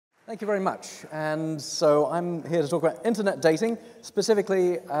Thank you very much. And so I'm here to talk about internet dating,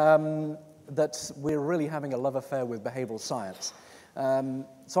 specifically that we're really having a love affair with behavioral science.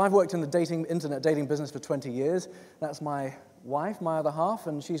 So I've worked in the internet dating business for 20 years. That's my wife, my other half,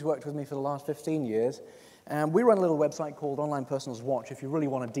 and she's worked with me for the last 15 years. And we run a little website called Online Personals Watch if you really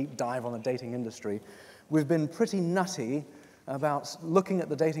want a deep dive on the dating industry. We've been pretty nutty about looking at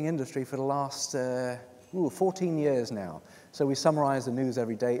the dating industry for the last 14 years now. So we summarize the news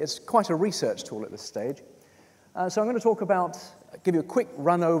every day. It's quite a research tool at this stage. So I'm going to give you a quick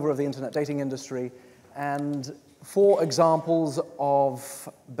run over of the internet dating industry and 4 examples of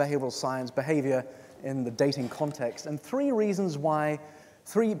behavioral science, behavior in the dating context, and 3 reasons why,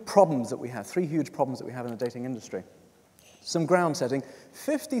 3 problems that we have, 3 huge problems that we have in the dating industry. Some ground setting.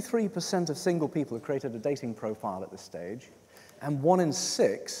 53% of single people have created a dating profile at this stage, and 1 in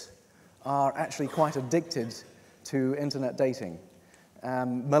 6 are actually quite addicted to internet dating.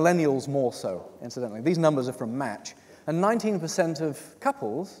 Millennials more so, incidentally. These numbers are from Match. And 19% of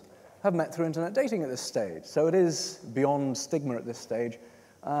couples have met through internet dating at this stage. So it is beyond stigma at this stage.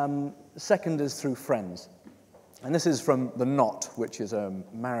 Second is through friends. And this is from The Knot, which is a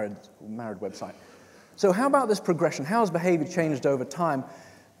married website. So how about this progression? How has behavior changed over time?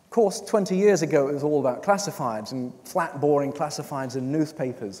 Of course, 20 years ago, it was all about classifieds and flat, boring classifieds in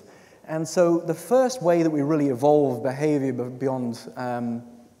newspapers. And so the first way that we really evolved behavior beyond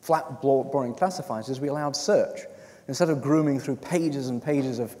flat, boring classifieds is we allowed search. Instead of grooming through pages and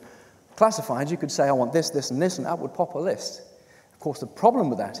pages of classifieds, you could say, I want this, this, and this, and up would pop a list. Of course, the problem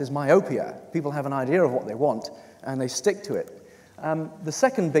with that is myopia. People have an idea of what they want, and they stick to it. The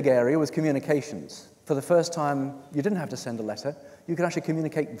second big area was communications. For the first time, you didn't have to send a letter. You could actually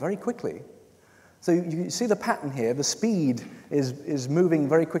communicate very quickly. So you see the pattern here. The speed is moving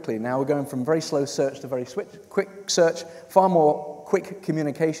very quickly. Now we're going from very slow search to very quick search, far more quick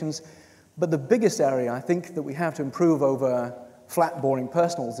communications. But the biggest area, I think, that we have to improve over flat, boring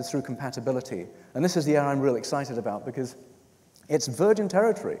personals is through compatibility. And this is the area I'm really excited about because it's virgin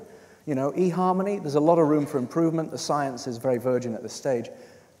territory. You know, eHarmony, there's a lot of room for improvement. The science is very virgin at this stage.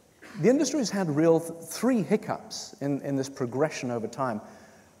 The industry has had real 3 hiccups in this progression over time.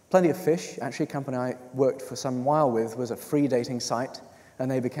 Plenty of Fish, actually a company I worked for some while with, was a free dating site, and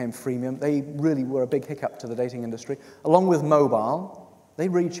they became freemium. They really were a big hiccup to the dating industry. Along with mobile, they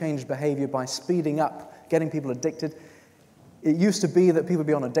really changed behavior by speeding up, getting people addicted. It used to be that people would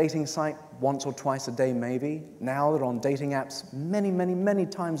be on a dating site once or twice a day, maybe. Now they're on dating apps many, many, many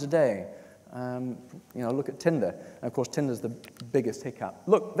times a day. You know, look at Tinder. And of course, Tinder's the biggest hiccup.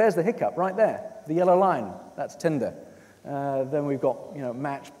 Look, there's the hiccup right there. The yellow line, that's Tinder. Then we've got, you know,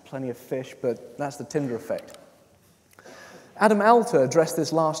 Match, Plenty of Fish, but that's the Tinder effect. Adam Alter addressed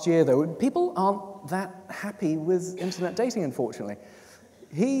this last year, though. People aren't that happy with internet dating, unfortunately.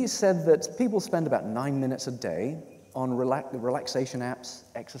 He said that people spend about 9 minutes a day on relaxation apps,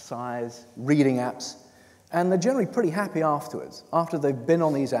 exercise, reading apps, and they're generally pretty happy afterwards. After they've been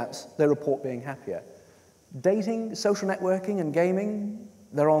on these apps, they report being happier. Dating, social networking, and gaming,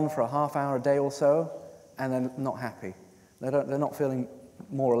 they're on for a half hour a day or so, and they're not happy. They're not feeling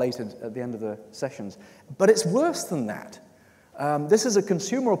more elated at the end of the sessions. But it's worse than that. This is a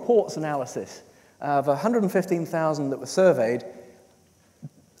Consumer Reports analysis of 115,000 that were surveyed.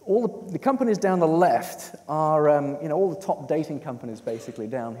 All the companies down the left are, you know, all the top dating companies basically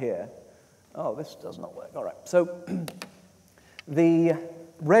down here. Oh, this does not work. All right. So the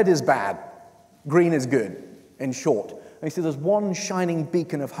red is bad, green is good, in short. And you see there's one shining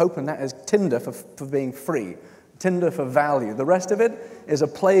beacon of hope, and that is Tinder for being free. Tinder for value. The rest of it is a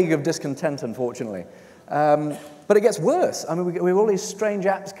plague of discontent, unfortunately. But it gets worse. I mean, we have all these strange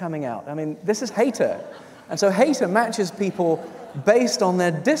apps coming out. I mean, this is Hater. And so Hater matches people based on their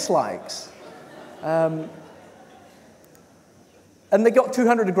dislikes. And they got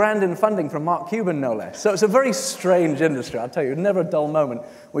 200 grand in funding from Mark Cuban, no less. So it's a very strange industry, I'll tell you. Never a dull moment,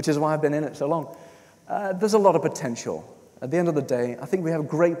 which is why I've been in it so long. There's a lot of potential. At the end of the day, I think we have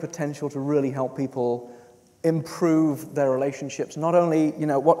great potential to really help people improve their relationships. Not only, you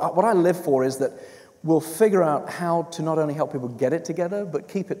know, what I live for is that we'll figure out how to not only help people get it together, but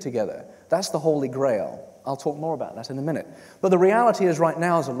keep it together. That's the holy grail. I'll talk more about that in a minute. But the reality is right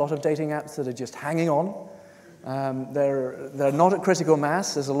now there's a lot of dating apps that are just hanging on. They're not at critical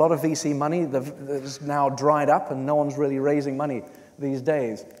mass. There's a lot of VC money that's now dried up, and no one's really raising money these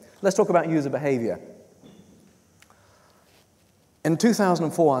days. Let's talk about user behavior. In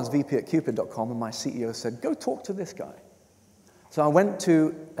 2004, I was VP at Cupid.com, and my CEO said, go talk to this guy. So I went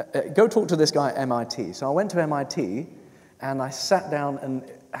to, go talk to this guy at MIT. So I went to MIT, and I sat down and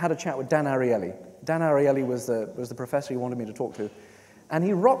had a chat with Dan Ariely. Dan Ariely was the professor he wanted me to talk to. And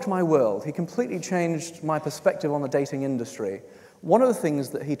he rocked my world. He completely changed my perspective on the dating industry. One of the things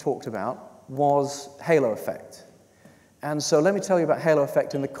that he talked about was halo effect. And so let me tell you about halo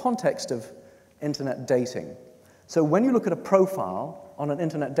effect in the context of internet dating. So when you look at a profile on an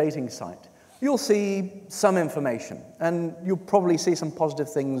internet dating site, you'll see some information, and you'll probably see some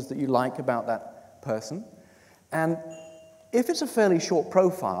positive things that you like about that person. And if it's a fairly short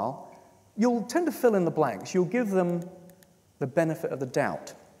profile, you'll tend to fill in the blanks. You'll give them the benefit of the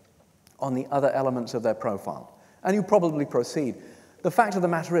doubt on the other elements of their profile. And you probably proceed. The fact of the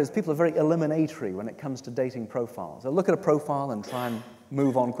matter is, people are very eliminatory when it comes to dating profiles. They'll look at a profile and try and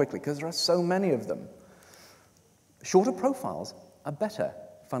move on quickly, because there are so many of them. Shorter profiles are better,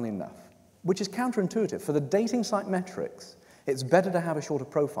 funnily enough, which is counterintuitive. For the dating site metrics, it's better to have a shorter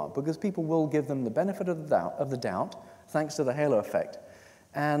profile, because people will give them the benefit of the doubt, thanks to the halo effect.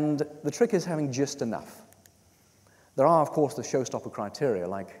 And the trick is having just enough. There are, of course, the showstopper criteria,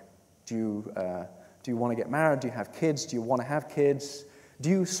 like do you want to get married? Do you have kids? Do you want to have kids? Do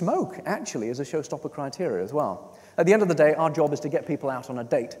you smoke, actually, is a showstopper criteria as well. At the end of the day, our job is to get people out on a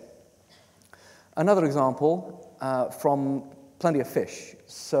date. Another example from Plenty of Fish.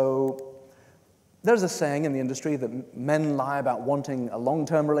 So there's a saying in the industry that men lie about wanting a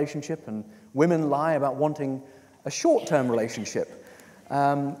long-term relationship and women lie about wanting a short-term relationship.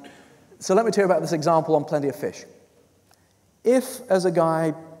 So let me tell you about this example on Plenty of Fish. If, as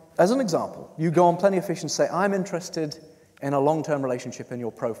an example, you go on Plenty of Fish and say, I'm interested in a long-term relationship in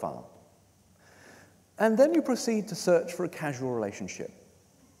your profile, and then you proceed to search for a casual relationship,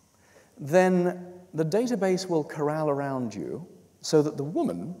 then the database will corral around you so that the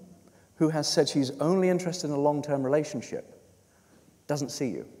woman who has said she's only interested in a long-term relationship doesn't see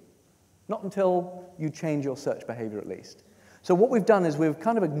you. Not until you change your search behavior, at least. So what we've done is we've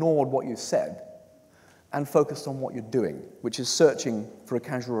kind of ignored what you said and focused on what you're doing, which is searching for a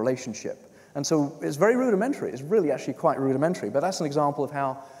casual relationship. And so it's very rudimentary. It's really actually quite rudimentary, but that's an example of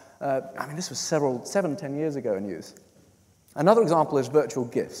how, this was 7-10 years ago in use. Another example is virtual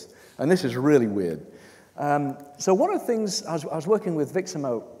gifts, and this is really weird. So one of the things, I was working with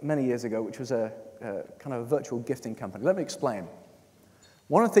Viximo many years ago, which was a kind of a virtual gifting company. Let me explain.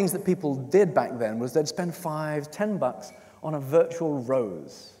 One of the things that people did back then was they'd spend $5, $10 on a virtual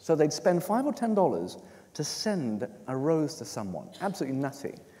rose. So they'd spend $5 or $10 to send a rose to someone. Absolutely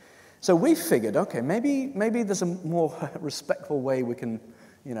nutty. So we figured, okay, maybe there's a more respectful way we can,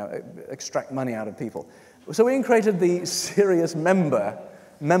 extract money out of people. So we created the Serious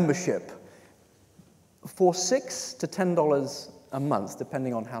membership for $6 to $10 a month,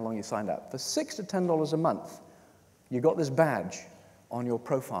 depending on how long you signed up. For $6 to $10 a month, you got this badge on your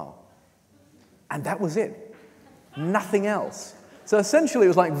profile. And that was it. Nothing else. So essentially, it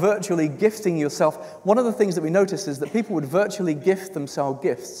was like virtually gifting yourself. One of the things that we noticed is that people would virtually gift themselves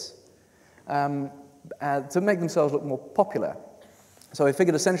gifts to make themselves look more popular. So I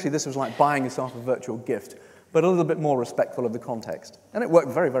figured essentially this was like buying yourself a virtual gift, but a little bit more respectful of the context. And it worked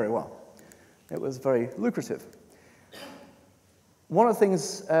very, very well. It was very lucrative. One of the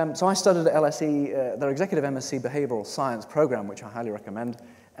things, so I studied at LSE, their Executive MSc Behavioural Science program, which I highly recommend.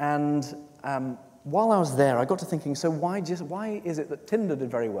 And while I was there, I got to thinking, so why is it that Tinder did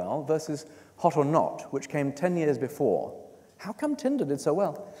very well versus Hot or Not, which came 10 years before? How come Tinder did so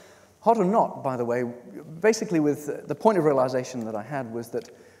well? Hot or Not, by the way, basically with the point of realization that I had was that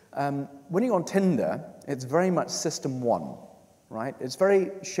when you go on Tinder, it's very much system one, right? It's very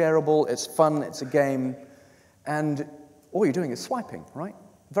shareable, it's fun, it's a game, and all you're doing is swiping, right?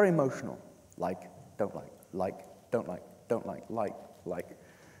 Very emotional. Like, don't like, don't like.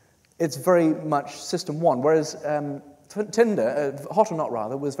 It's very much system one, whereas Tinder, Hot or Not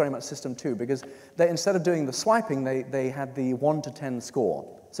rather, was very much system two, because instead of doing the swiping, they had the 1 to 10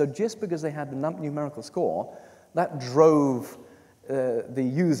 score. So just because they had the numerical score, that drove the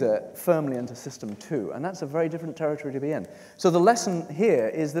user firmly into system two, and that's a very different territory to be in. So the lesson here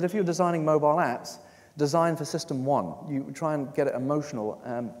is that if you're designing mobile apps, design for system one. You try and get it emotional.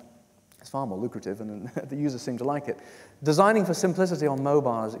 It's far more lucrative, and the users seem to like it. Designing for simplicity on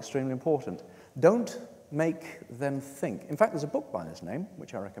mobile is extremely important. Don't make them think. In fact, there's a book by this name,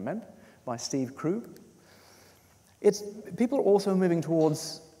 which I recommend, by Steve Krug. People are also moving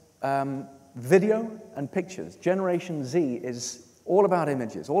towards video and pictures. Generation Z is all about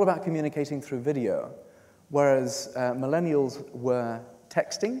images, all about communicating through video, whereas millennials were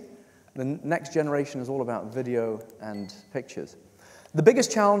texting. The next generation is all about video and pictures. The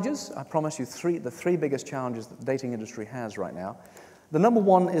biggest challenges, I promise you the three biggest challenges that the dating industry has right now. The number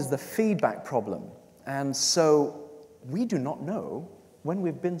one is the feedback problem. And so we do not know when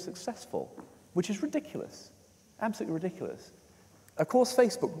we've been successful, which is ridiculous, absolutely ridiculous. Of course,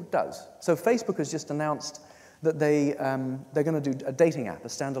 Facebook does. So Facebook has just announced that they're going to do a dating app, a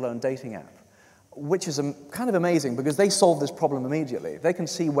standalone dating app, which is kind of amazing because they solve this problem immediately. They can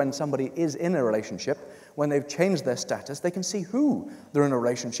see when somebody is in a relationship, when they've changed their status, they can see who they're in a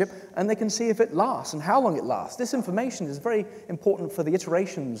relationship, and they can see if it lasts and how long it lasts. This information is very important for the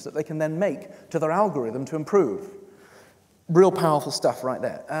iterations that they can then make to their algorithm to improve. Real powerful stuff right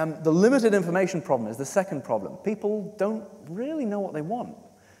there. The limited information problem is the second problem. People don't really know what they want,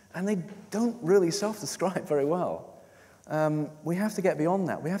 and they don't really self-describe very well. We have to get beyond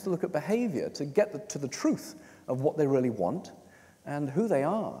that. We have to look at behavior to get to the truth of what they really want and who they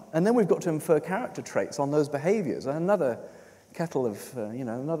are. And then we've got to infer character traits on those behaviors. Another kettle of,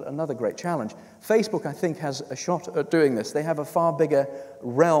 another great challenge. Facebook, I think, has a shot at doing this. They have a far bigger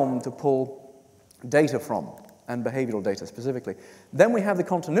realm to pull data from, and behavioral data specifically. Then we have the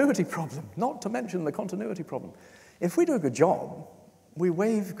continuity problem, not to mention the continuity problem. If we do a good job, we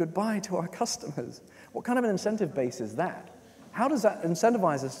wave goodbye to our customers. What kind of an incentive base is that? How does that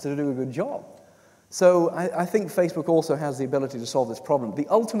incentivize us to do a good job? So I think Facebook also has the ability to solve this problem. The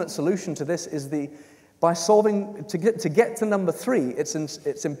ultimate solution to this is by solving, to get to number 3, it's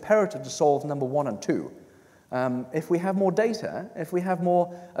imperative to solve number 1 and 2. If we have more data, if we have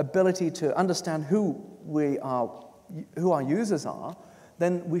more ability to understand who our users are,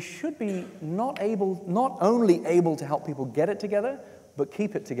 then we should be not only able to help people get it together, but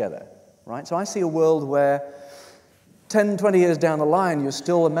keep it together, right? So I see a world where 10, 20 years down the line, you're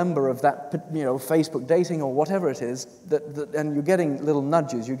still a member of that, Facebook dating or whatever it is, and you're getting little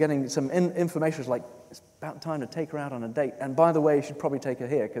nudges, you're getting some information like, it's about time to take her out on a date, and by the way, you should probably take her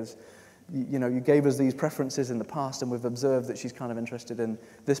here, because you gave us these preferences in the past, and we've observed that she's kind of interested in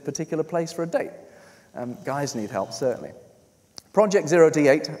this particular place for a date. Guys need help, certainly. Project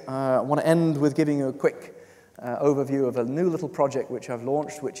 0D8, I want to end with giving you a quick overview of a new little project which I've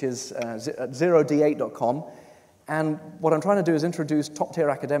launched, which is at 0d8.com. And what I'm trying to do is introduce top-tier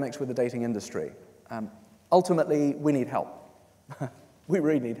academics with the dating industry. Ultimately, we need help. We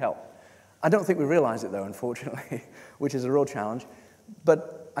really need help. I don't think we realize it, though, unfortunately, which is a real challenge.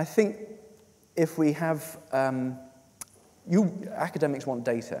 But I think if we have... academics want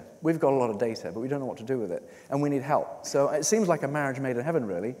data. We've got a lot of data, but we don't know what to do with it. And we need help. So it seems like a marriage made in heaven,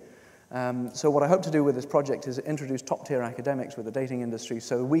 really. So what I hope to do with this project is introduce top-tier academics with the dating industry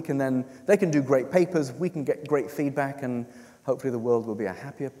so they can do great papers, we can get great feedback, and hopefully the world will be a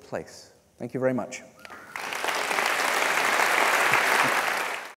happier place. Thank you very much.